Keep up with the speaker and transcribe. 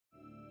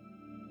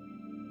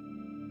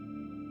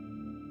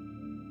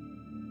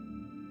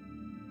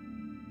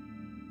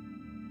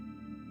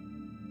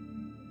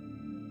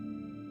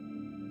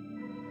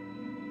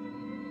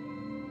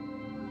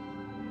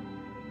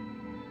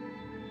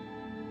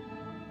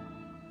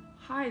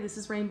Hi, this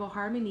is Rainbow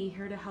Harmony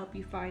here to help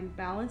you find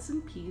balance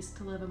and peace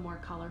to live a more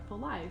colorful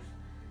life.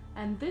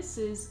 And this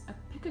is a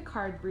pick a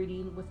card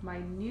reading with my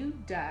new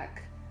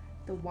deck,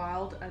 the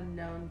Wild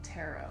Unknown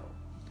Tarot.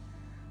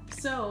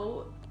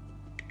 So,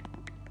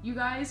 you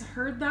guys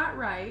heard that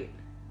right.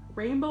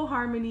 Rainbow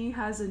Harmony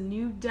has a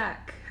new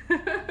deck.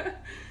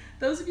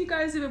 Those of you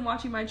guys who've been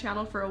watching my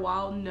channel for a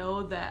while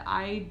know that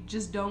I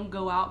just don't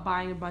go out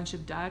buying a bunch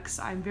of decks.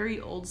 I'm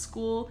very old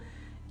school.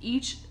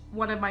 Each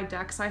one of my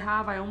decks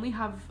I only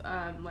have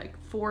like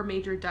 4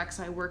 major decks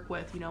I work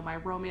with. You know, my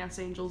Romance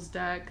Angels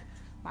deck,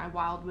 my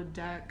Wildwood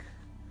deck,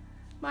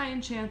 my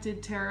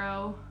Enchanted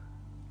Tarot,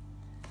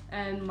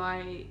 and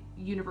my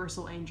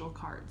Universal Angel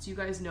cards. You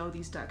guys know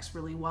these decks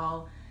really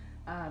well.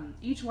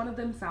 Each one of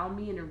them found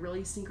me in a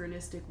really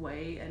synchronistic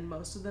way, and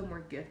most of them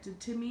were gifted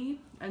to me,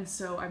 and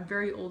so I'm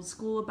very old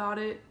school about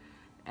it,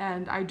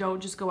 and I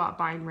don't just go out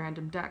buying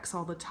random decks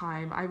all the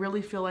time. I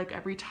really feel like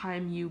every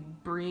time you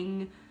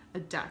bring a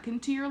deck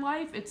into your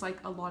life, it's like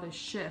a lot of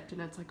shift,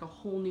 and it's like a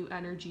whole new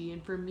energy.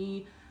 And for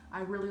me,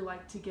 I really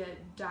like to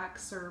get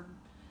decks, or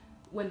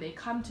when they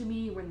come to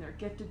me, when they're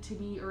gifted to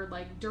me, or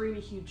like during a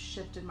huge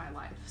shift in my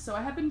life. So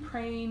I have been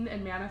praying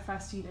and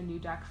manifesting a new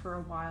deck for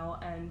a while,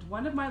 and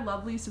one of my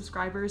lovely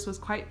subscribers was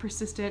quite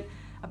persistent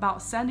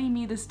about sending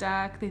me this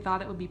deck. They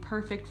thought it would be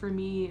perfect for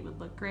me, it would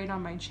look great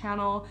on my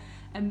channel,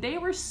 and they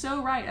were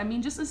so right. I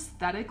mean, just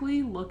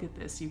aesthetically, look at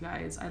this, you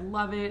guys. I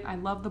love it. I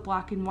love the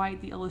black and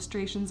white, the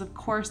illustrations. Of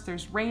course,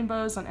 there's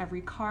rainbows on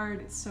every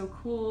card. It's so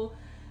cool.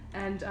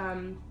 And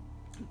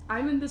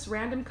I'm in this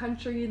random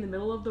country in the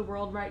middle of the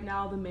world right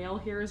now. The mail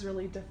here is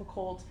really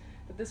difficult,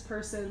 but this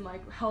person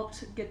like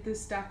helped get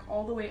this deck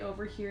all the way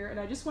over here, and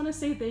I just want to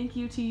say thank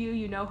you to you.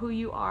 You know who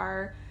you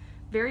are.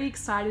 Very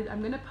excited.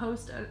 I'm gonna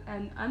post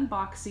an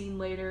unboxing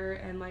later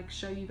and like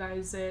show you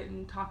guys it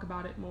and talk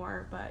about it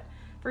more, but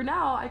for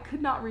now I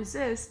could not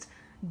resist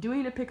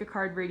doing a pick a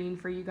card reading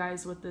for you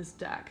guys with this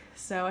deck.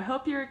 So I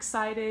hope you're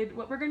excited.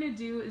 What we're gonna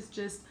do is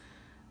just,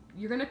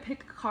 you're gonna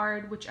pick a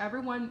card,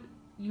 whichever one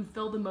you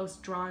feel the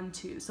most drawn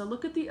to. So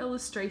look at the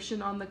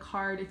illustration on the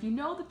card. If you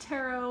know the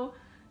tarot,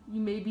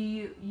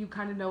 you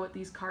kind of know what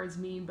these cards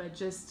mean, but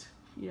just,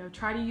 you know,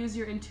 try to use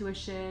your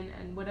intuition,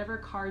 and whatever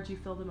card you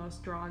feel the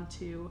most drawn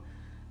to,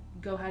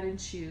 go ahead and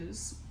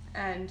choose.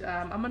 And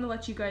I'm gonna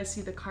let you guys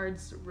see the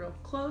cards real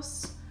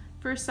close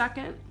for a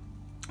second.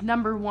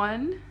 Number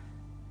 1,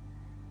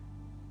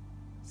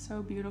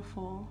 so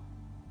beautiful.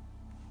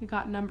 We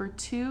got number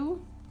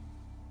 2,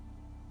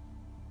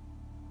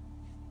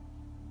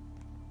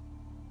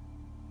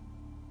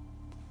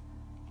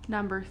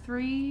 number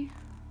 3,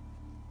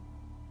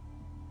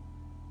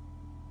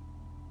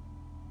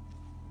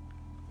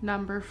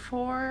 number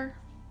 4,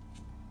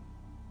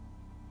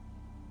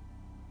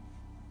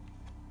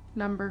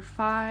 number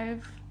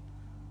 5,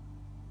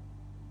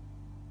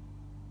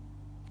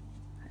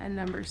 and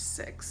number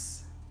 6.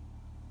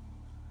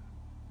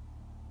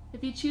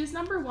 If you choose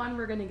number 1,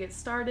 we're gonna get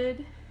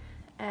started,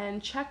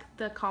 and check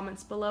the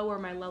comments below where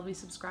my lovely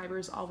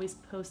subscribers always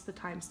post the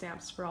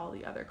timestamps for all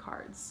the other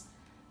cards.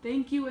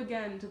 Thank you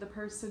again to the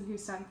person who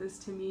sent this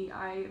to me.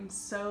 I am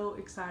so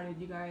excited,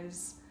 you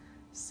guys.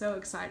 So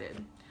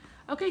excited.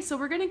 Okay, so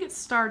we're gonna get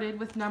started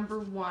with number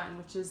 1,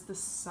 which is the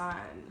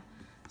sun.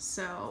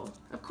 So,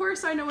 of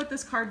course I know what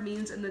this card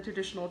means in the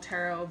traditional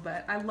tarot,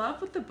 but I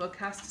love what the book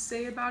has to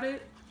say about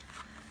it.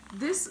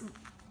 This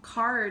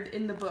card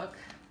in the book,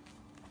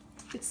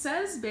 it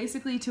says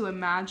basically to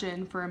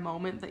imagine for a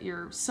moment that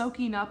you're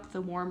soaking up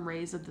the warm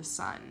rays of the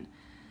sun.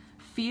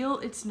 Feel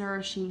its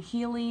nourishing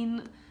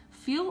healing.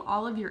 Feel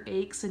all of your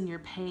aches and your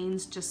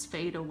pains just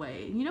fade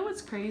away. And you know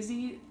what's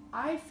crazy?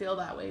 I feel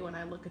that way when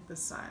I look at the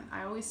sun.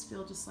 I always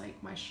feel just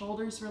like my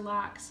shoulders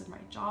relax and my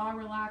jaw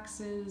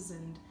relaxes,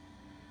 and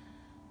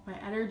my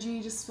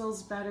energy just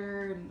feels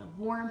better, and the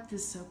warmth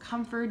is so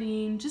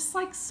comforting. Just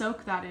like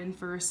soak that in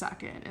for a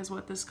second is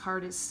what this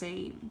card is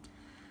saying.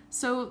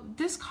 So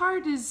this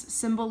card is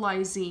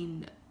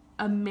symbolizing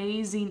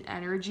amazing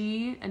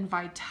energy and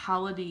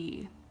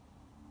vitality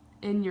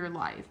in your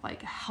life,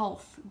 like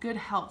health, good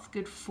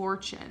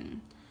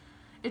fortune.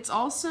 It's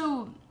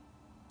also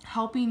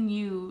helping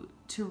you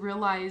to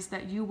realize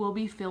that you will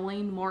be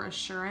feeling more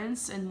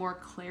assurance and more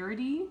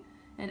clarity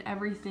in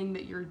everything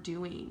that you're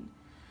doing.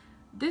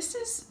 This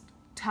is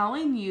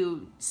telling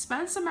you,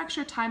 spend some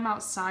extra time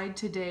outside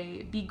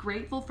today. Be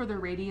grateful for the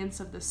radiance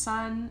of the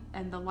sun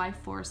and the life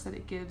force that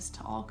it gives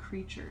to all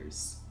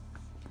creatures.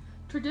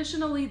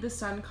 Traditionally, the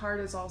sun card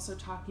is also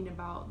talking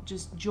about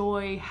just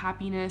joy,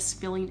 happiness,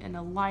 feeling in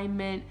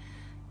alignment,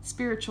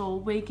 spiritual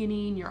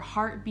awakening, your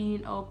heart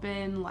being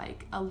open,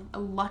 like a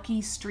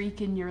lucky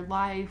streak in your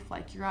life,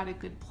 like you're at a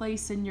good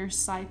place in your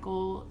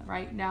cycle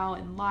right now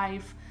in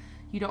life.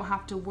 You don't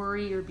have to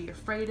worry or be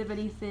afraid of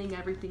anything.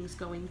 Everything's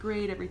going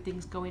great.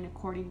 Everything's going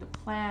according to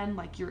plan,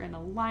 like you're in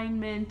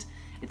alignment.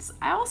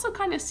 I also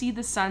kind of see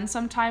the sun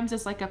sometimes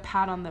as like a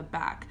pat on the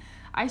back.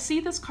 I see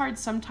this card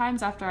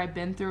sometimes after I've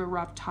been through a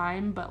rough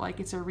time, but like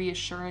it's a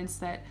reassurance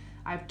that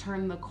I've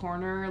turned the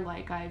corner,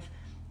 like I've,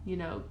 you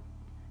know,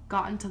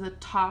 gotten to the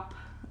top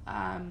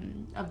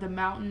of the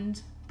mountain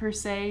per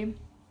se.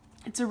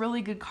 It's a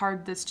really good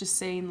card that's just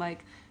saying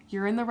like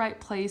you're in the right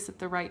place at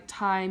the right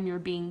time, you're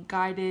being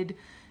guided,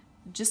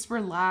 just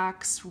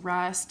relax,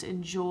 rest,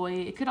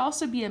 enjoy. It could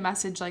also be a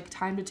message like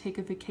time to take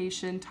a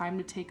vacation, time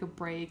to take a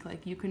break,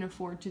 like you can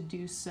afford to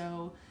do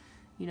so.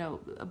 You know,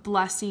 a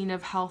blessing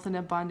of health and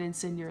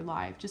abundance in your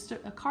life. Just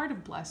a card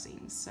of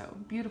blessings. So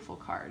beautiful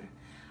card.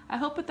 I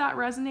hope that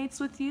resonates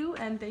with you,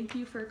 and thank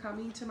you for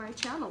coming to my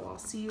channel. I'll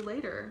see you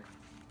later.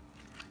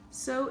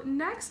 So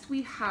next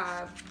we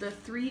have the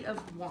Three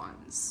of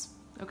Wands.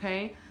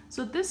 Okay,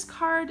 so this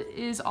card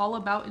is all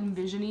about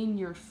envisioning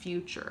your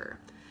future.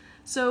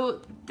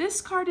 So this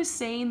card is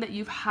saying that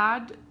you've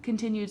had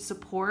continued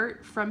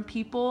support from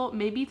people,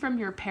 maybe from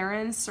your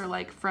parents or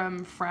like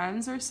from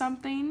friends or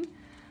something.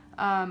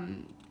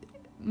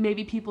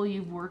 Maybe people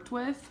you've worked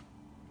with,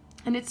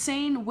 and it's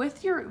saying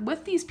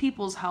with these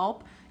people's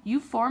help, you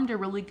formed a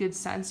really good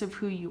sense of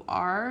who you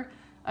are,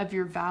 of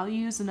your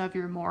values and of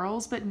your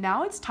morals, but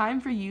now it's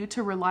time for you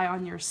to rely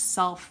on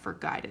yourself for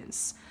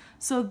guidance.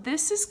 So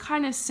this is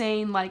kind of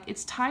saying like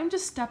it's time to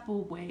step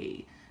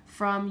away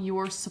from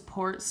your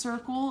support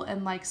circle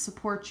and like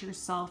support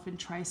yourself and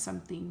try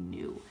something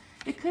new.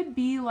 It could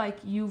be like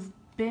you've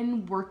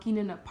been working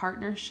in a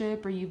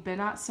partnership or you've been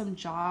at some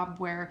job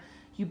where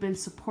you've been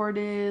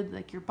supported,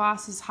 like your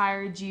boss has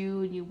hired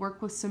you and you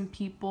work with some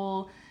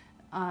people.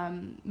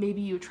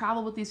 Maybe you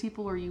travel with these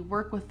people or you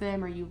work with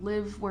them or you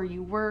live where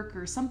you work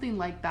or something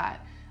like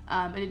that.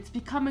 And it's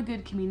become a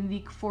good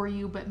community for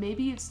you, but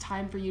maybe it's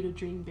time for you to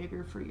dream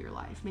bigger for your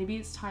life. Maybe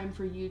it's time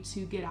for you to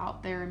get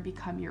out there and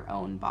become your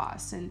own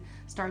boss and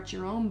start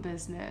your own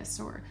business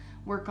or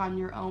work on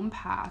your own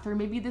path. Or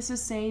maybe this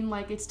is saying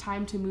like it's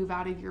time to move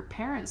out of your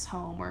parents'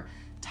 home, or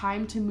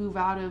time to move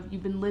out of,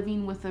 you've been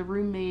living with a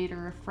roommate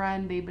or a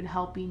friend, they've been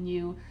helping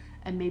you,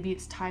 and maybe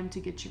it's time to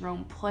get your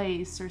own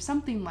place or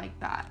something like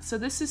that. So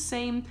this is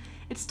saying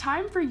it's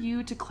time for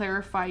you to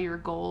clarify your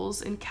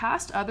goals and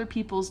cast other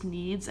people's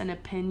needs and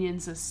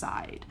opinions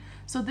aside.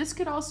 So this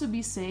could also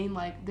be saying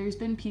like there's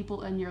been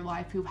people in your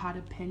life who've had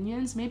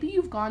opinions. Maybe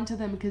you've gone to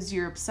them because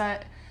you're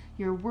upset,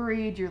 you're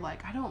worried, you're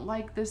like, I don't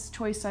like this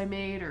choice I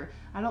made, or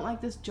I don't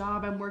like this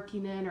job I'm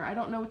working in, or I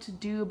don't know what to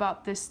do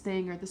about this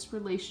thing or this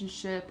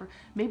relationship. Or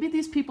maybe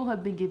these people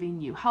have been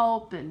giving you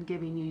help and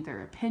giving you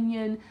their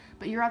opinion,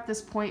 but you're at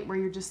this point where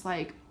you're just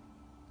like,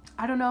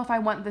 I don't know if I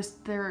want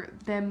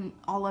them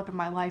all up in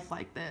my life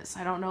like this.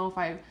 I don't know if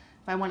I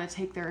want to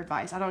take their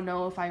advice. I don't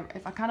know if I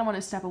kind of want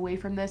to step away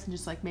from this and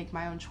just like make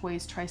my own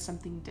choice, try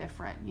something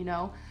different, you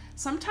know?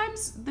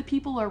 Sometimes the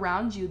people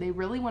around you, they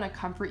really want to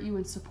comfort you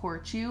and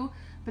support you,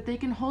 but they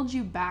can hold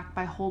you back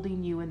by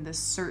holding you in this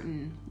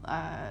certain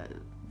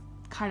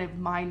kind of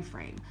mind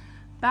frame.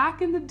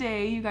 Back in the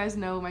day, you guys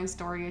know my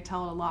story, I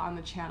tell it a lot on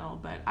the channel,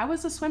 but I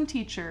was a swim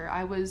teacher.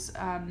 I was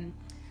a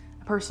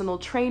personal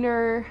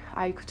trainer.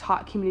 I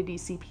taught community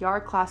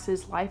CPR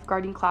classes,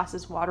 lifeguarding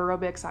classes, water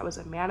aerobics. I was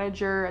a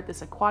manager at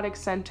this aquatic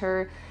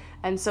center.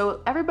 And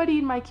so everybody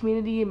in my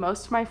community,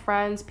 most of my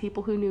friends,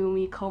 people who knew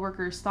me,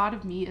 coworkers, thought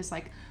of me as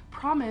like,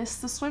 Promise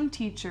the swim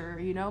teacher,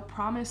 you know,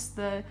 Promise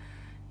the,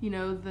 you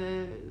know,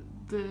 the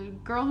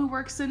girl who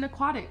works in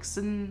aquatics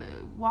and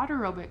water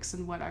aerobics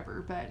and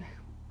whatever. But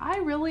I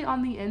really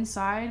on the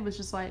inside was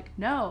just like,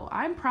 no,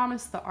 I'm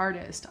Promise the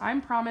artist.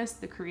 I'm Promise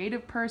the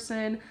creative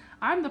person.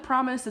 I'm the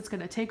Promise that's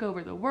gonna take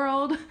over the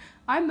world.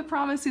 I'm the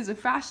Promise who's a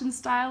fashion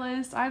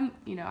stylist.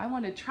 You know, I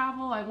want to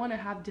travel. I want to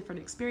have different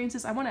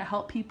experiences. I want to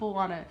help people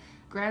on a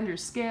grander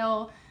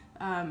scale.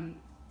 I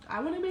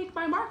want to make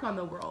my mark on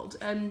the world.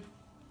 And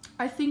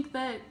I think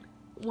that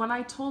when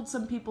I told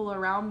some people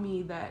around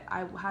me that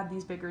I had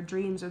these bigger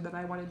dreams, or that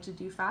I wanted to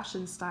do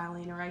fashion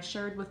styling, or I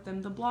shared with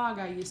them the blog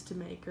I used to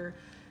make, or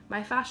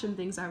my fashion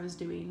things I was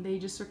doing, they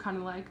just were kind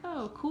of like,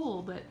 oh,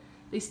 cool, but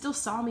they still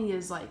saw me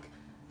as like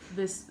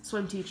this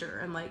swim teacher,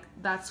 and like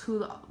that's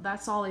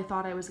all they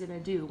thought I was gonna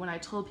do. When I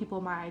told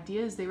people my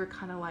ideas, they were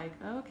kind of like,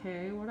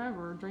 okay,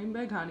 whatever, dream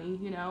big, honey,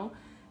 you know.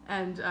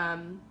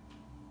 And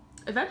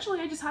eventually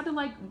I just had to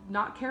like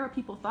not care what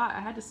people thought. I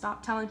had to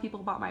stop telling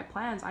people about my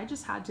plans. I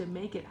just had to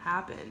make it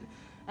happen.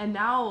 And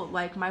now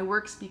like my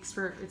work speaks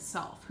for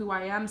itself. Who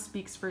I am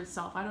speaks for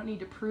itself. I don't need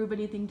to prove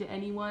anything to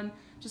anyone.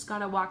 Just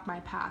gotta walk my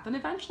path. And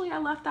eventually I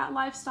left that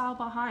lifestyle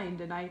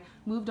behind and I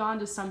moved on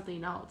to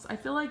something else. I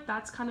feel like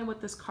that's kind of what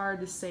this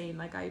card is saying.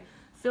 Like I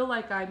feel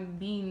like I'm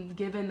being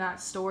given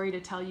that story to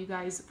tell you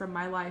guys from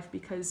my life,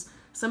 because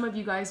some of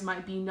you guys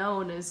might be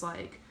known as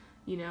like,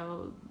 you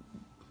know,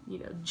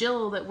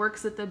 Jill that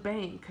works at the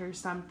bank or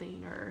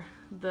something, or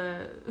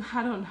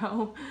I don't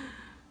know,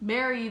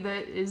 Mary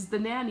that is the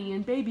nanny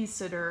and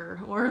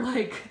babysitter, or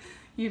like,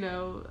 you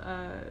know,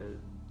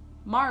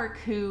 Mark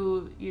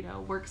who, you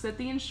know, works at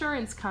the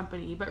insurance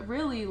company. But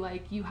really,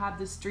 like, you have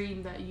this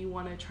dream that you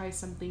want to try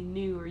something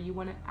new, or you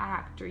want to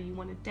act, or you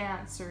want to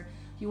dance, or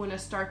you want to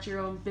start your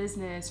own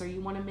business, or you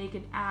want to make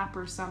an app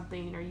or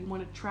something, or you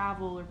want to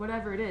travel, or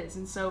whatever it is.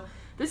 And so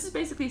this is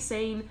basically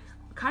saying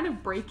kind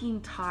of breaking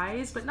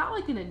ties, but not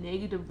like in a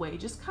negative way,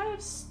 just kind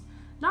of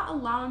not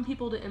allowing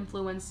people to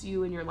influence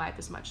you in your life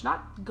as much,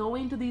 not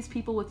going to these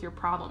people with your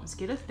problems.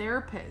 Get a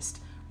therapist,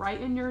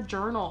 write in your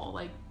journal,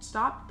 like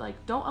stop,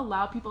 like don't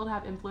allow people to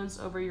have influence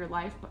over your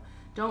life, but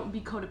don't be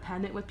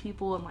codependent with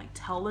people and like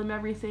tell them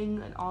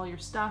everything and all your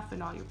stuff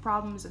and all your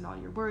problems and all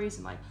your worries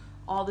and like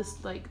all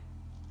this, like,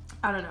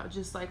 I don't know,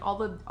 just like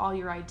all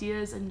your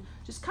ideas, and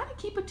just kind of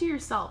keep it to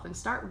yourself and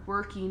start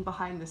working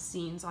behind the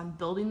scenes on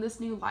building this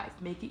new life.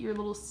 Make it your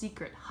little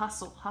secret.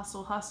 Hustle,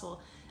 hustle,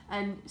 hustle.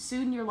 And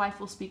soon your life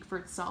will speak for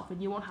itself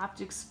and you won't have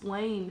to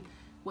explain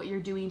what you're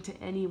doing to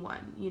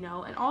anyone, you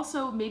know? And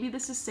also maybe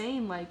this is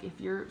saying, like, if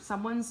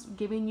someone's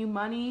giving you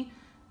money,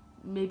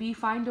 maybe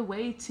find a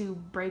way to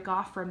break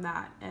off from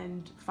that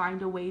and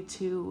find a way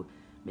to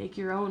make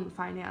your own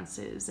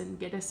finances and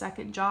get a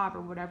second job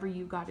or whatever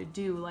you got to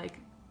do. Like,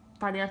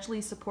 financially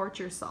support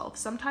yourself.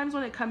 Sometimes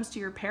when it comes to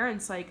your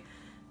parents, like,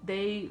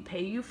 they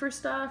pay you for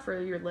stuff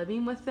or you're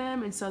living with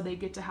them, and so they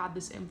get to have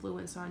this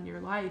influence on your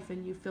life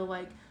and you feel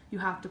like you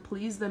have to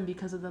please them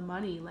because of the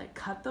money. Like,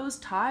 cut those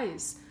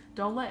ties.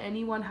 Don't let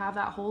anyone have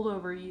that hold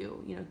over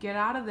you. You know, get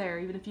out of there.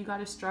 Even if you got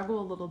to struggle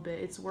a little bit,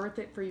 it's worth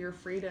it for your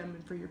freedom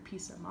and for your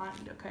peace of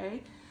mind,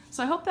 okay?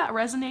 So I hope that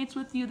resonates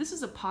with you. This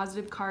is a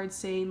positive card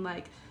saying,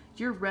 like,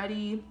 you're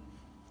ready.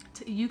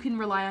 You can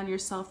rely on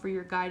yourself for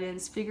your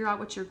guidance. Figure out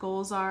what your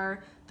goals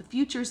are. The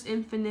future's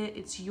infinite.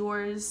 It's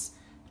yours.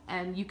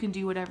 And you can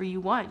do whatever you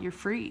want. You're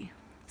free.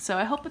 So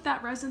I hope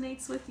that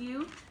resonates with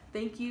you.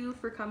 Thank you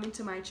for coming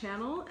to my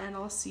channel, and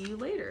I'll see you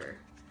later.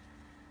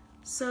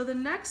 So the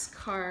next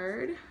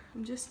card,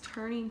 I'm just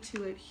turning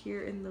to it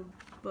here in the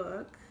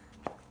book.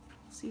 Let's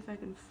see if I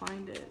can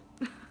find it.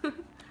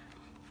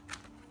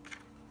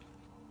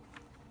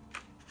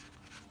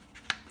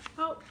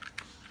 Oh,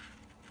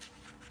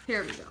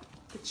 here we go.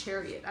 The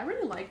Chariot. I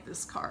really like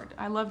this card.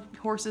 I love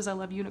horses. I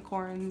love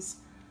unicorns.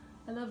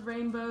 I love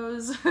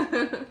rainbows.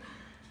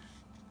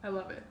 I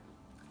love it.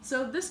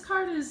 So this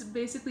card is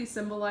basically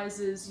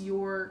symbolizes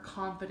your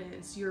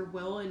confidence, your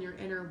will, and your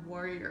inner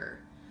warrior.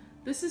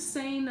 This is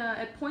saying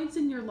at points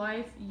in your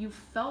life, you've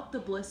felt the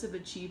bliss of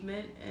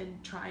achievement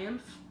and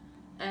triumph,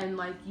 and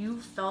like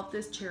you've felt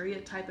this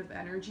chariot type of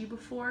energy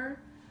before.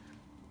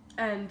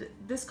 And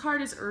this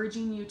card is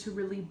urging you to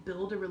really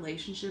build a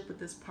relationship with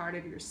this part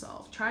of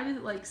yourself. Try to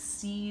like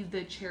see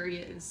the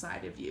chariot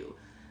inside of you.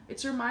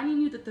 It's reminding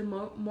you that the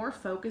more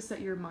focused that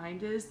your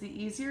mind is, the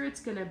easier it's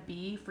going to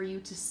be for you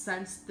to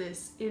sense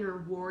this inner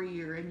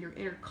warrior and your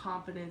inner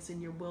confidence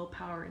and your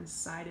willpower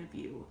inside of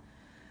you.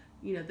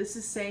 You know, this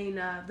is saying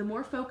the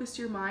more focused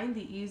your mind,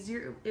 the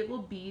easier it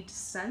will be to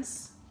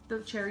sense the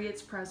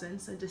chariot's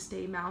presence and to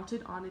stay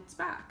mounted on its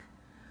back.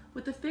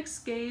 With a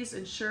fixed gaze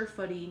and sure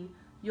footing,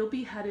 you'll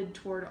be headed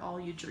toward all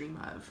you dream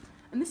of.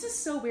 And this is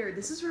so weird.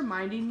 This is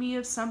reminding me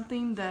of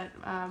something that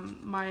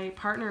my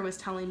partner was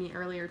telling me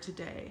earlier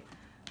today.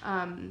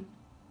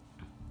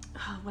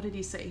 What did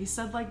he say? He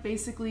said, like,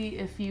 basically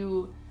if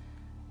you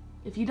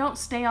don't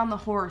stay on the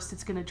horse,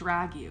 it's gonna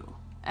drag you.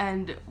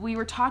 And we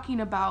were talking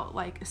about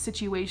like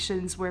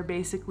situations where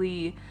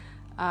basically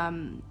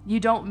you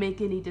don't make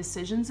any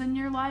decisions in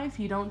your life.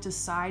 You don't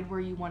decide where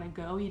you want to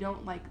go. You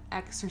don't like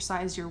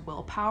exercise your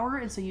willpower.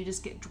 And so you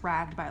just get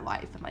dragged by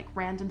life, and like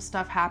random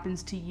stuff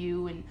happens to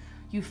you and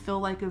you feel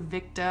like a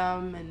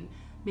victim, and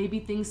maybe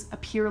things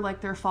appear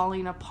like they're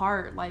falling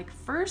apart. Like,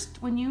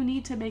 first, when you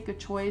need to make a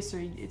choice or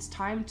it's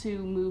time to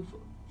move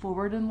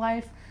forward in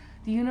life,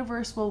 the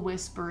universe will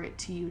whisper it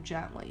to you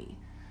gently.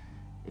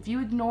 If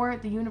you ignore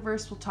it, the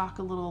universe will talk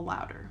a little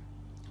louder.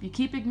 If you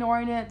keep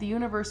ignoring it, the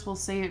universe will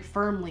say it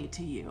firmly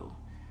to you.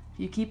 If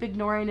you keep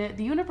ignoring it,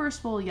 the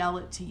universe will yell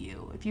it to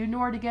you. If you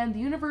ignore it again, the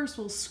universe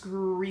will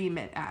scream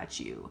it at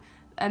you.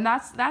 And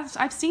that's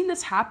I've seen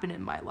this happen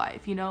in my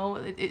life, you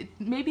know.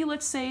 Maybe,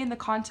 let's say, in the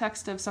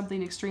context of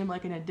something extreme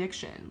like an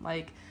addiction.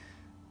 Like,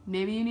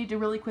 maybe you need to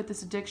really quit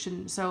this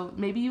addiction. So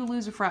maybe you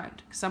lose a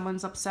friend,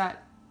 someone's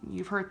upset,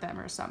 you've hurt them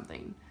or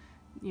something.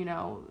 You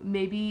know,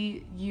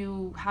 maybe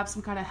you have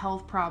some kind of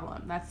health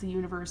problem. That's the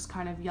universe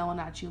kind of yelling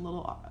at you a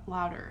little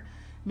louder.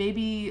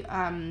 Maybe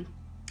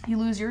you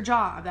lose your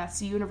job. That's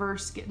the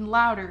universe getting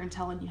louder and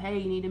telling you, hey,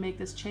 you need to make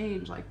this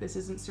change. Like, this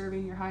isn't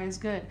serving your highest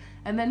good.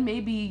 And then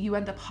maybe you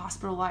end up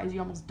hospitalized, you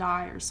almost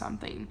die or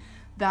something.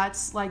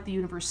 That's like the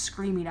universe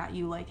screaming at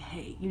you, like,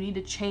 hey, you need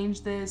to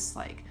change this.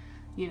 Like,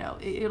 you know,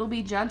 it'll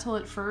be gentle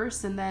at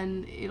first and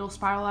then it'll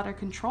spiral out of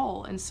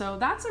control. And so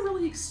that's a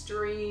really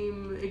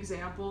extreme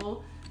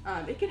example.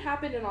 It can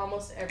happen in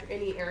almost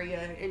any area,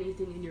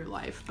 anything in your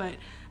life. But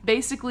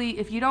basically,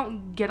 if you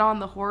don't get on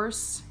the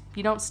horse, if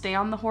you don't stay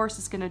on the horse,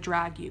 it's going to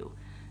drag you.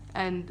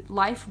 And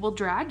life will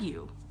drag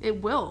you.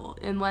 It will,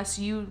 unless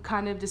you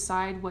kind of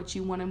decide what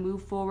you want to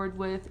move forward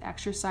with,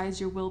 exercise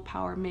your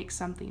willpower, make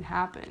something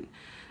happen.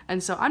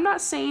 And so I'm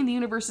not saying the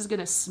universe is going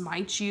to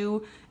smite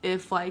you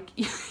if, like,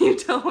 you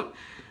don't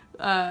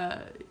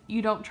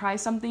try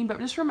something, but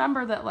just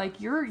remember that, like,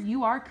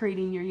 you are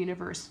creating your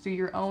universe through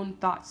your own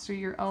thoughts, through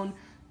your own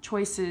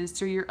choices,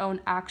 through your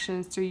own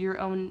actions, through your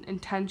own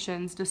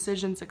intentions,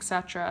 decisions,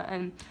 etc.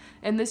 And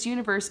in this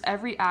universe,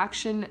 every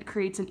action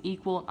creates an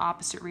equal and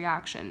opposite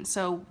reaction.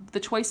 So the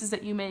choices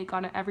that you make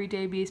on an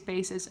everyday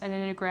basis and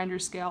in a grander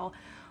scale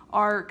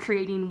are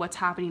creating what's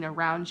happening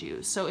around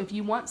you. So if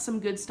you want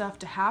some good stuff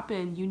to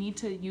happen, you need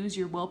to use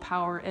your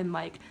willpower and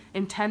like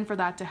intend for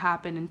that to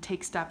happen and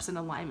take steps in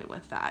alignment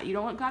with that. You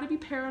don't gotta be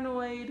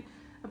paranoid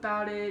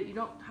about it. You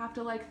don't have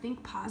to like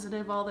think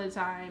positive all the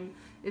time.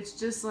 It's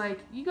just like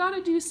you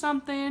gotta do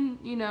something,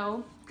 you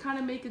know, kind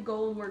of make a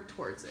goal and work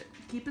towards it.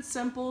 Keep it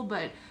simple,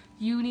 but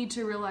you need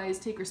to realize,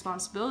 take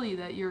responsibility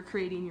that you're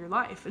creating your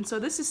life. And so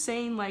this is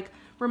saying like,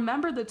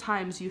 remember the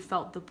times you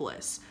felt the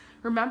bliss.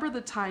 Remember the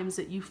times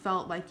that you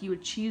felt like you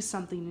achieved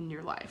something in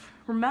your life.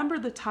 Remember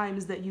the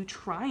times that you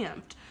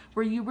triumphed,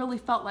 where you really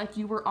felt like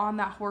you were on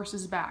that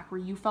horse's back, where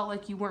you felt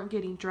like you weren't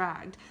getting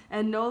dragged.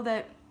 And know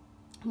that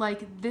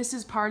like this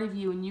is part of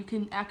you and you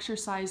can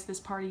exercise this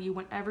part of you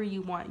whenever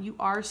you want. You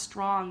are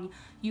strong.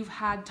 You've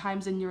had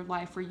times in your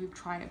life where you've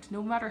triumphed.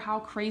 No matter how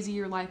crazy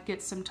your life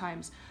gets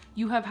sometimes,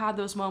 you have had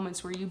those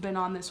moments where you've been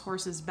on this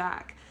horse's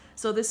back.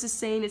 So this is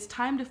saying it's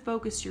time to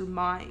focus your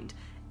mind,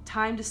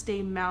 time to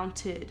stay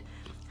mounted.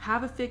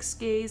 Have a fixed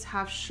gaze,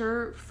 have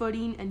sure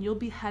footing, and you'll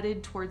be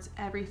headed towards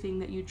everything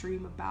that you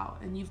dream about,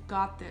 and you've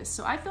got this.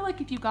 So I feel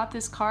like if you got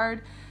this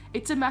card,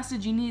 it's a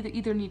message you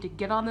either need to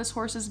get on this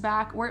horse's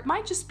back, or it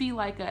might just be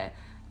like a,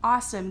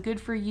 awesome,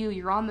 good for you,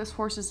 you're on this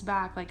horse's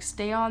back, like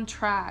stay on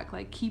track,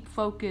 like keep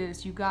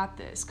focused, you got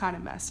this kind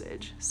of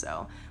message.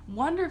 So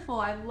wonderful,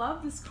 I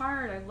love this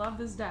card, I love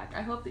this deck.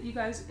 I hope that you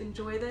guys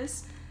enjoy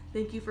this.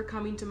 Thank you for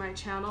coming to my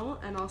channel,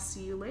 and I'll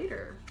see you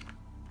later.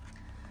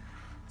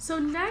 So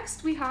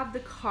next we have the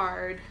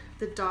card,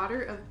 the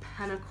Daughter of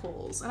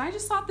Pentacles. And I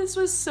just thought this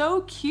was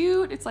so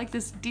cute. It's like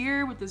this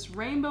deer with this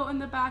rainbow in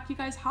the back. You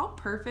guys, how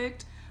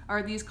perfect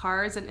are these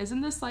cards? And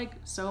isn't this like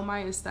so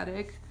my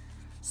aesthetic?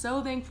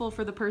 So thankful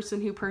for the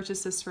person who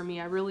purchased this for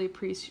me. I really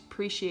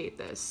appreciate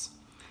this.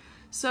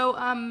 So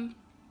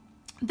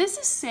this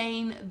is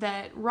saying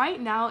that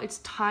right now it's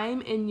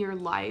time in your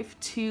life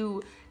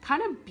to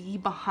kind of be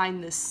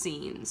behind the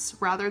scenes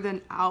rather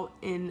than out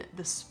in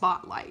the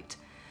spotlight.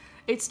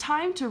 It's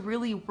time to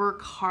really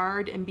work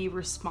hard and be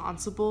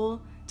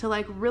responsible, to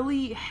like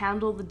really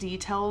handle the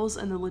details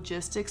and the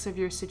logistics of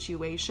your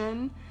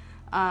situation,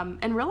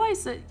 and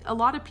realize that a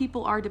lot of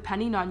people are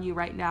depending on you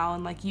right now,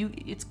 and like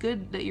it's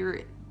good that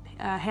you're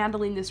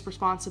handling this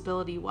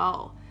responsibility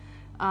well.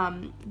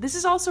 This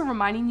is also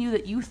reminding you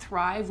that you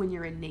thrive when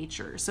you're in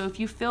nature. So if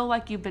you feel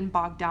like you've been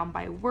bogged down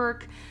by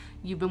work,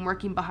 you've been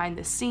working behind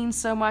the scenes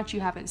so much, you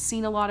haven't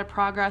seen a lot of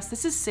progress,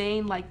 this is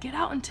saying like get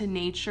out into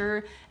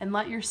nature and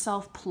let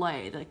yourself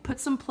play. Like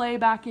put some play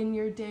back in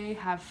your day,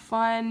 have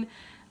fun.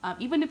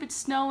 Even if it's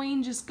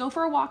snowing, just go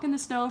for a walk in the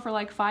snow for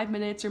like 5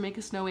 minutes, or make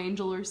a snow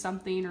angel or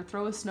something, or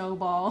throw a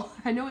snowball.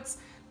 I know it's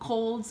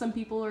cold, some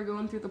people are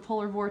going through the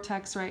polar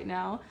vortex right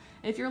now.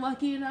 If you're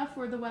lucky enough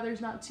where the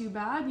weather's not too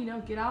bad, you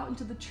know, get out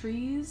into the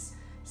trees,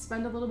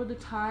 spend a little bit of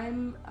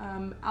time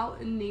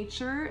out in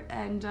nature,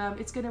 and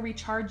it's going to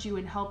recharge you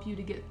and help you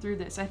to get through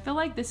this. I feel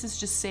like this is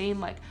just saying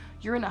like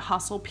you're in a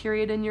hustle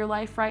period in your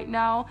life right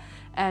now,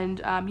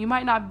 and you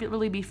might not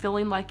really be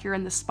feeling like you're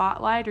in the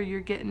spotlight or you're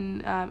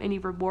getting any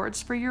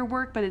rewards for your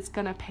work, but it's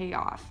going to pay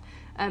off.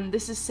 And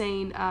this is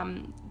saying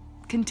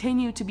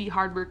continue to be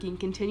hardworking,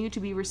 continue to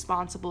be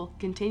responsible,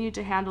 continue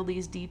to handle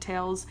these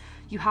details.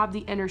 You have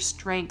the inner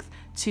strength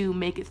to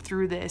make it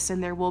through this,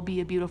 and there will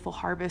be a beautiful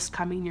harvest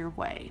coming your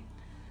way.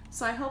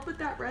 So I hope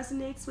that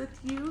resonates with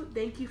you.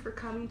 Thank you for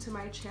coming to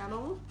my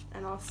channel,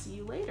 and I'll see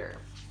you later.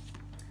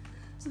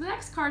 So the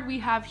next card we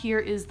have here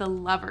is the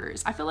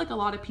Lovers. I feel like a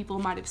lot of people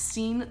might have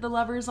seen the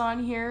Lovers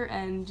on here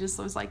and just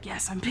was like,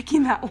 yes, I'm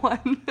picking that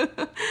one.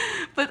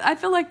 But I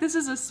feel like this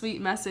is a sweet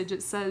message.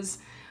 It says,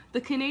 the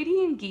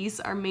Canadian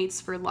geese are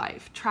mates for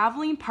life,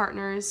 traveling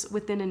partners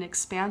within an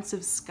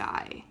expansive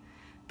sky.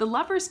 The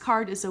Lovers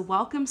card is a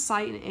welcome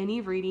sight in any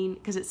reading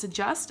because it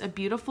suggests a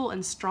beautiful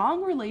and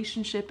strong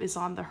relationship is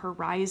on the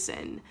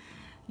horizon.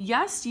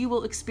 Yes, you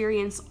will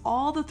experience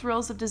all the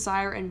thrills of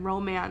desire and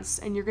romance,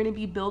 and you're going to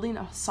be building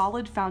a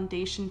solid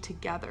foundation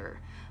together.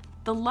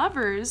 The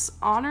Lovers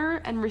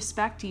honor and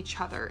respect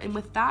each other, and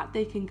with that,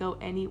 they can go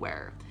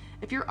anywhere.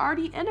 If you're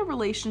already in a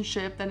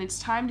relationship, then it's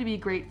time to be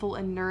grateful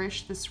and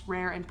nourish this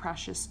rare and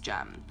precious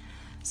gem.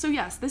 So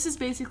yes, this is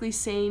basically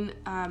saying,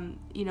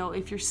 you know,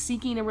 if you're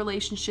seeking a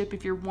relationship,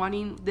 if you're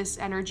wanting this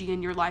energy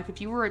in your life,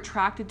 if you were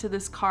attracted to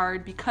this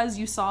card because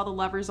you saw the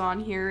Lovers on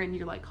here and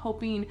you're like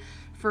hoping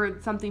for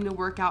something to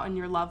work out in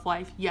your love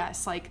life,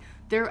 yes, like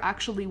there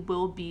actually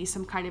will be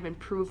some kind of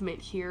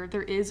improvement here.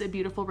 There is a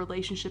beautiful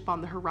relationship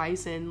on the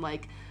horizon.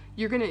 Like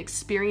you're going to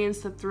experience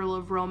the thrill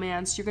of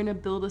romance. You're going to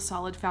build a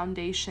solid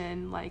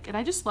foundation. Like, and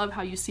I just love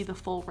how you see the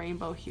full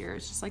rainbow here.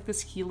 It's just like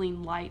this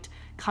healing light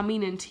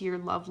coming into your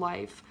love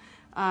life.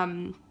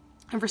 A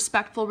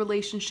respectful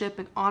relationship,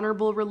 an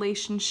honorable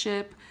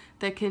relationship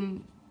that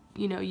can,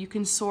 you know, you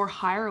can soar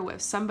higher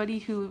with. Somebody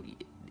who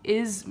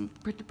is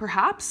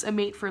perhaps a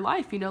mate for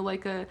life, you know,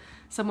 like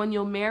someone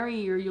you'll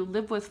marry or you'll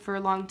live with for a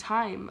long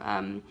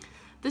time.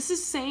 This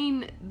is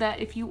saying that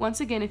if you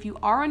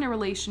are in a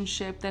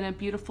relationship, then a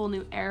beautiful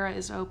new era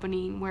is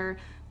opening where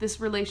this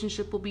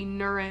relationship will be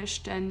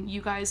nourished and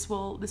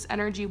this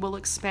energy will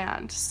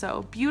expand.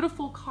 So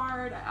beautiful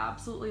card. I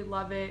absolutely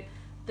love it.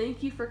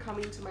 Thank you for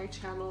coming to my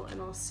channel, and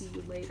I'll see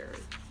you later.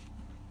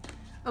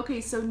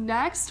 Okay, so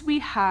next we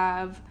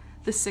have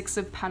the Six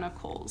of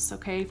Pentacles,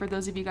 okay, for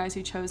those of you guys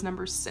who chose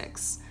number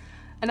 6.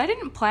 And I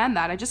didn't plan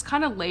that. I just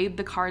kind of laid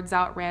the cards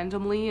out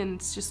randomly, and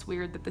it's just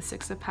weird that the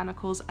Six of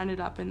Pentacles ended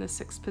up in the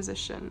 6th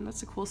position.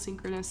 That's a cool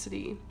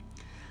synchronicity.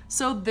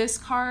 So this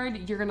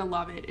card, you're gonna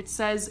love it. It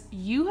says,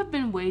 you have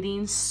been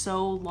waiting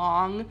so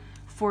long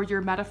for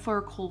your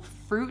metaphorical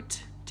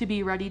fruit to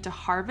be ready to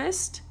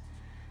harvest,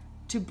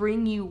 to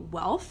bring you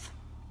wealth.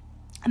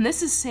 And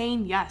this is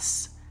saying,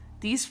 yes,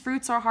 these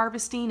fruits are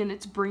harvesting and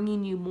it's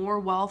bringing you more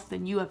wealth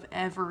than you have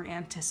ever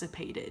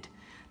anticipated.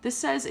 This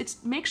says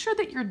make sure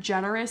that you're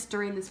generous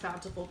during this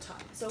bountiful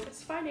time. So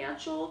it's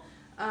financial,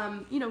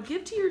 you know,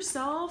 give to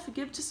yourself,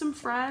 give to some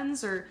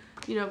friends, or,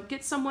 you know,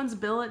 get someone's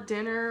bill at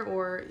dinner,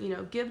 or, you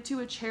know, give to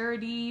a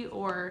charity,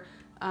 or,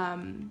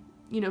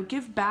 you know,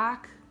 give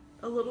back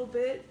a little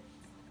bit.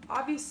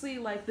 Obviously,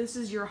 like, this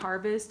is your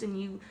harvest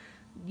and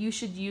you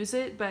should use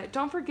it, but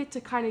don't forget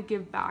to kind of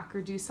give back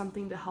or do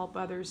something to help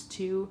others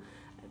too.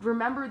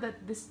 Remember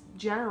that this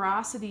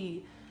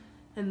generosity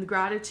and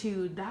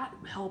gratitude, that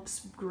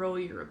helps grow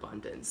your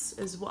abundance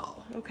as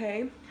well,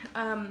 okay?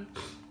 And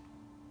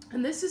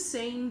this is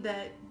saying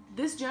that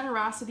this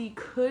generosity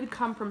could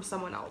come from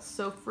someone else.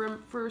 So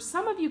for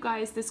some of you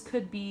guys, this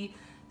could be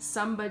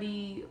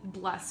somebody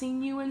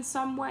blessing you in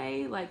some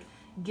way, like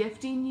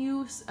gifting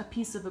you a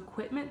piece of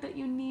equipment that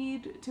you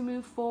need to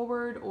move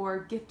forward,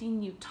 or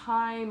gifting you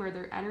time or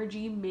their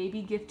energy,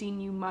 maybe gifting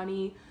you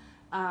money.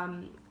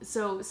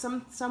 So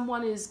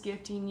someone is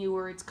gifting you,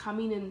 or it's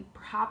coming in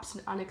perhaps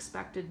an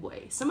unexpected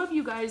way. Some of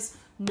you guys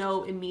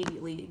know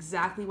immediately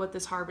exactly what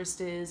this harvest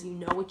is. You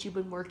know what you've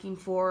been working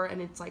for,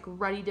 and it's like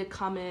ready to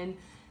come in.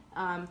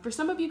 For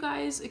some of you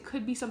guys, it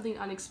could be something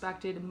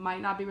unexpected. It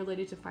might not be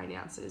related to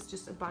finances,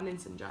 just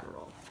abundance in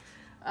general.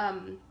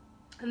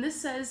 And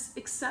this says,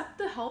 accept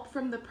the help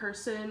from the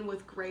person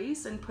with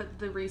grace and put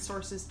the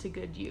resources to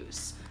good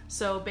use.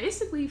 So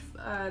basically,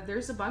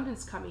 there's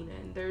abundance coming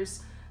in.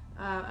 There's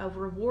a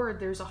reward,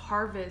 there's a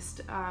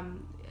harvest,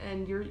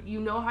 and you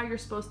know how you're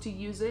supposed to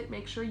use it.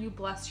 Make sure you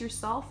bless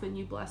yourself and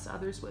you bless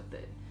others with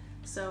it.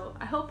 So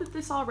I hope that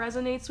this all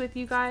resonates with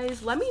you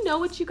guys. Let me know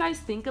what you guys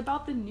think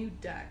about the new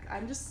deck.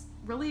 I'm just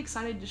really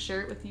excited to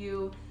share it with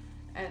you.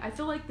 And I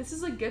feel like this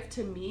is a gift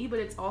to me, but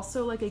it's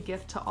also like a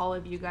gift to all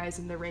of you guys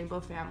in the Rainbow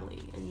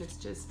family. And it's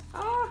just,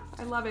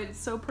 I love it. It's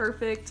so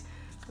perfect.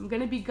 I'm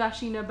gonna be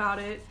gushing about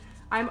it.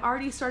 I'm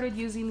already started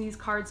using these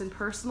cards in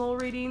personal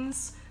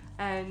readings,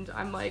 and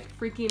I'm like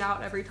freaking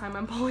out every time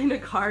I'm pulling a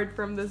card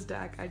from this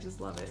deck. I just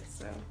love it.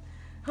 So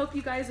hope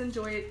you guys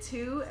enjoy it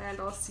too, and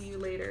I'll see you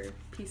later.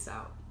 Peace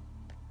out.